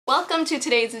Welcome to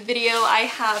today's video. I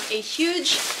have a huge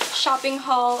shopping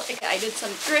haul. I did some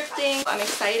thrifting. I'm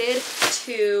excited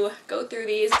to go through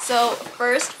these. So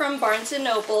first, from Barnes &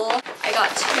 Noble, I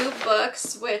got 2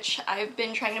 books, which I've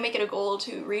been trying to make it a goal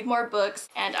to read more books,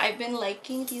 and I've been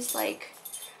liking these,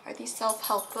 are these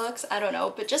self-help books? I don't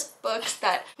know, but just books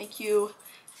that make you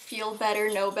feel better,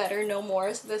 know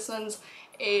more. So this one's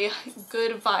a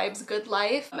Good Vibes, Good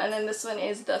Life. And then this one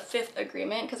is the 5th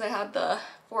Agreement, because I have the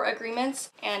 4 agreements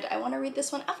and I want to read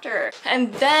this one after.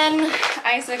 And then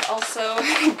Isaac also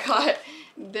got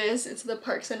this. It's the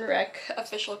Parks and Rec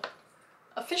official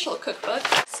cookbook,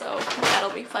 so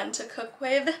that'll be fun to cook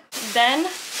with. Then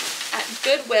at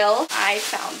Goodwill, I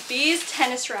found these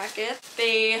tennis rackets.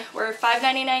 They were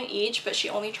 $5.99 each, but she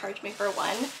only charged me for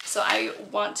 1. So I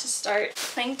want to start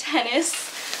playing tennis,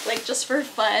 just for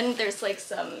fun. There's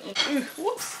some,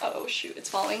 whoops, oh shoot, it's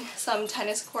falling. Some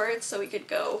tennis courts, so we could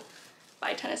go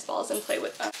buy tennis balls and play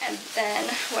with them. And then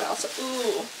what else?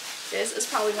 Ooh, this is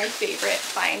probably my favorite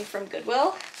find from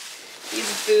Goodwill.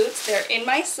 These boots, they're in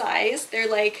my size. They're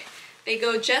they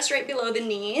go just right below the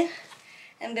knee,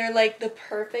 and they're the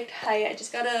perfect height. I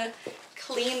just gotta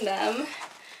clean them,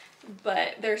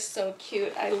 but they're so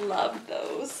cute. I love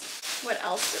those. What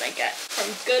else did I get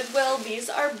from Goodwill? These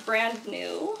are brand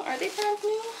new. Are they brand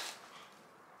new?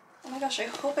 Oh my gosh, I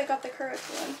hope I got the correct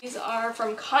one. These are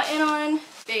from Cotton On.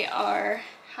 They are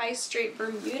high straight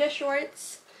Bermuda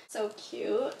shorts. So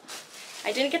cute.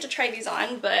 I didn't get to try these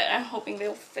on, but I'm hoping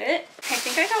they'll fit. I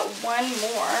think I got 1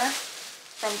 more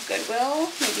from Goodwill,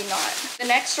 maybe not. The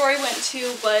next store I went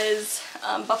to was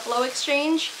Buffalo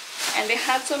Exchange, and they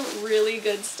had some really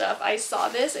good stuff. I saw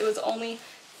this, it was only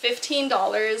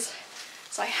 $15,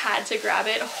 so I had to grab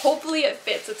it. Hopefully it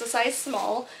fits. It's a size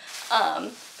small,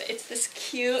 but it's this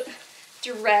cute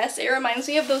dress. It reminds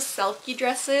me of those Selkie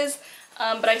dresses,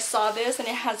 but I saw this and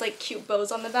it has cute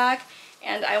bows on the back,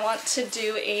 and I want to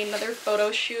do another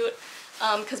photo shoot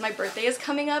because my birthday is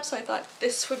coming up, so I thought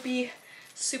this would be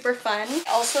super fun.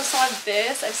 I also saw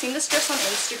this. I've seen this dress on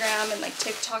Instagram and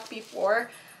TikTok before,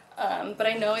 but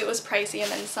I know it was pricey,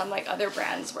 and then some other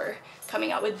brands were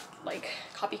coming out with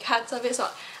copycats of it. So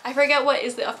I forget what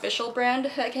is the official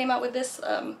brand that came out with this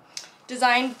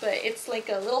design, but it's a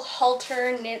little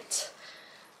halter knit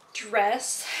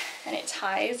dress, and it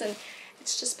ties, and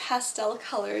it's just pastel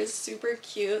colors, super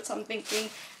cute. So I'm thinking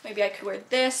maybe I could wear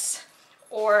this,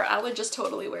 or I would just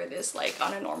totally wear this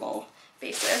on a normal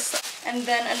basis. And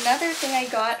then another thing I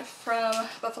got from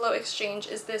Buffalo Exchange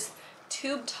is this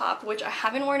tube top, which I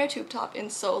haven't worn a tube top in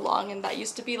so long, and that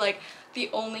used to be the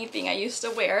only thing I used to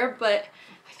wear, but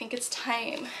I think it's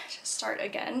time to start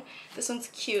again. This one's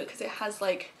cute because it has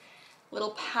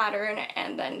little pattern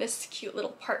and then this cute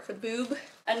little part for the boob.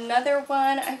 Another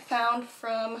one I found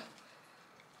from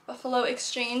Buffalo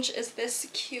Exchange is this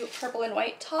cute purple and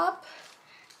white top.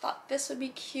 Thought this would be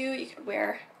cute. You could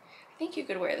wear, I think you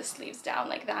could wear the sleeves down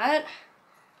like that.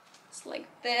 It's like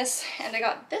this. And I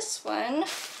got this one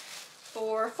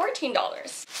for $14.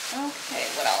 Okay,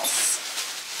 what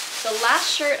else? The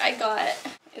last shirt I got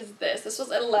is this. This was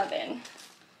 $11.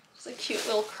 It's a cute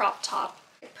little crop top.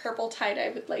 Purple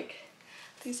tie-dye with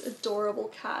these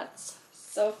adorable cats.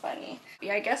 So funny.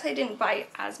 Yeah, I guess I didn't buy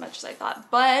as much as I thought,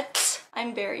 but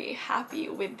I'm very happy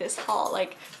with this haul.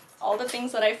 All the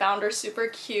things that I found are super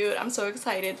cute. I'm so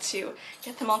excited to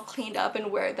get them all cleaned up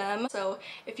and wear them. So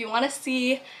if you want to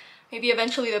see maybe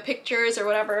eventually the pictures or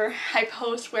whatever I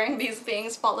post wearing these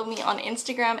things, follow me on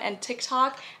Instagram and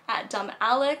TikTok at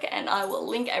dumbalec, and I will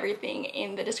link everything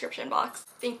in the description box.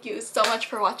 Thank you so much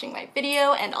for watching my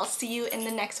video, and I'll see you in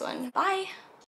the next one. Bye!